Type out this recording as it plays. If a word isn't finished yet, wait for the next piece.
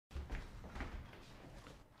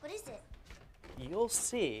you'll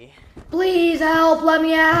see. Please help, let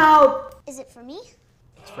me out. Is it for me?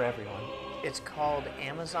 It's for everyone. It's called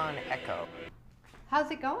Amazon Echo.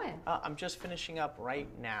 How's it going? I'm just finishing up right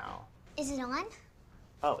now. Is it on?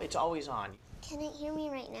 Oh, it's always on. Can it hear me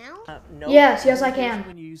right now? No. Yes, I can.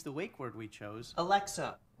 When you use the wake word we chose.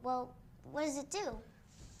 Alexa. Well, what does it do?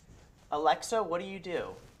 Alexa, what do you do?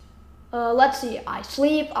 Let's see. I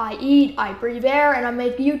sleep, I eat, I breathe air, and I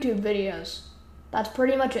make YouTube videos. That's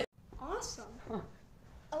pretty much it. Awesome.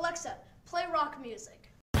 Alexa, play rock music.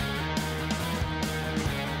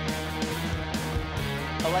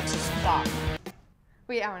 Alexa, stop.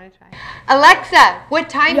 Wait, I want to try. Alexa, what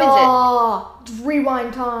time is Yeah, it's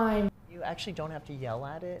rewind time. You actually don't have to yell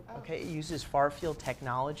at it, okay? It uses far-field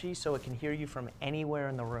technology so it can hear you from anywhere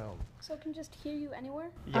in the room. So it can just hear you anywhere?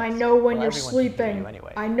 Yes. I know when Well, you're everyone can hear sleeping. you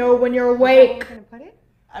anyway. I know when you're it? Where are you awake. going to put it?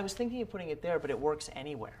 I was thinking of putting it there, but it works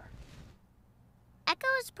anywhere. Echo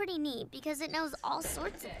is pretty neat because it knows all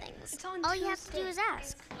sorts of things. It's on All you have to do Tuesday. is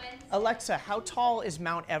ask. Alexa, how tall is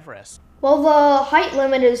Mount Everest? Well, the height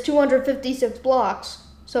limit is 256 blocks,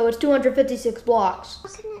 so it's 256 blocks. How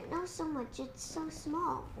can it know so much? It's so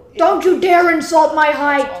small. Don't you dare insult my That's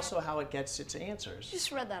height! also how it gets its answers.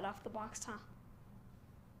 Just read that off the box, huh?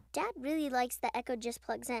 Dad really likes that Echo just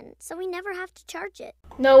plugs in, so we never have to charge it.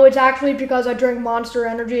 No, it's actually because I drink Monster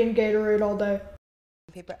Energy and Gatorade all day.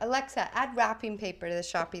 Paper. Alexa, add wrapping paper to the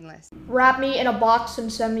shopping list. Wrap me in a box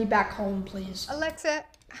and send me back home, please. Alexa,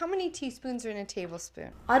 how many teaspoons are in a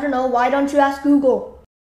tablespoon? I don't know, why don't you ask Google?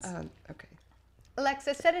 Okay.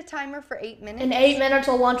 Alexa, set a timer for 8 minutes. In 8 minutes,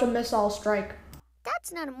 I'll launch a missile strike.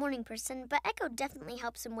 Dad's not a morning person, but Echo definitely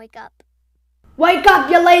helps him wake up. Wake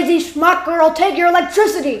up, you lazy schmuck, or I'll take your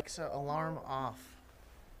electricity! Alexa, alarm off.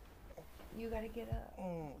 You gotta get up.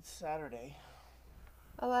 It's Saturday.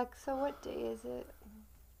 Alexa, what day is it?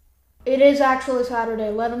 It is actually Saturday.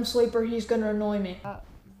 Let him sleep or he's gonna annoy me. I'm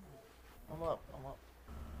up.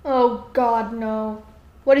 Oh, God, no.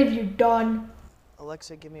 What have you done?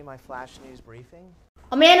 Alexa, give me my flash news briefing.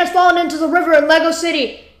 A man has fallen into the river in Lego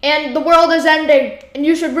City, and the world is ending, and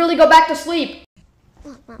you should really go back to sleep.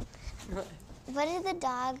 Mom, what did the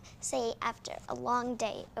dog say after a long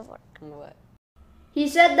day of work? What? He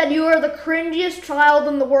said that you are the cringiest child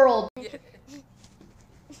in the world.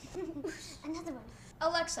 Another one.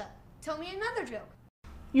 Alexa, tell me another joke.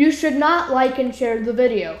 You should not like and share the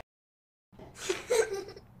video.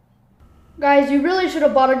 Guys, you really should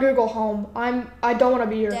have bought a Google Home. I don't want to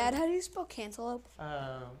be here. Dad, how do you spell cantaloupe?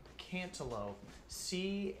 Cantaloupe.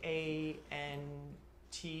 C-A-N-T...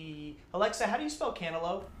 Alexa, how do you spell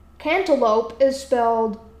cantaloupe? Cantaloupe is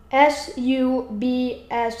spelled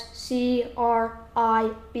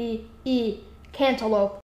S-U-B-S-C-R-I-B-E.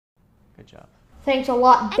 Cantaloupe. Good job. Thanks a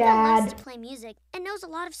lot, Echo loves Dad. to play music and knows a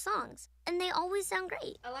lot of songs, and they always sound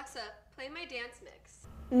great. Alexa, play my dance mix.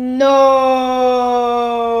 No!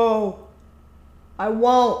 I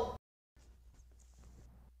won't.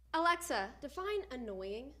 Alexa, define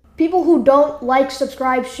annoying. People who don't like,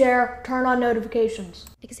 subscribe, share, turn on notifications.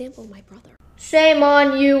 Example, my brother. Shame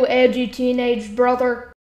on you, edgy teenage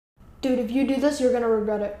brother. Dude, if you do this, you're gonna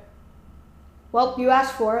regret it. Well, you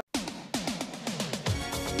asked for it.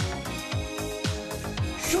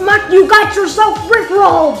 Schmuck, you got yourself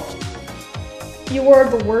rickrolled! You are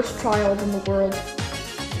the worst child in the world.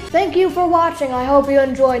 Thank you for watching. I hope you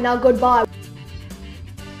enjoy. Now goodbye.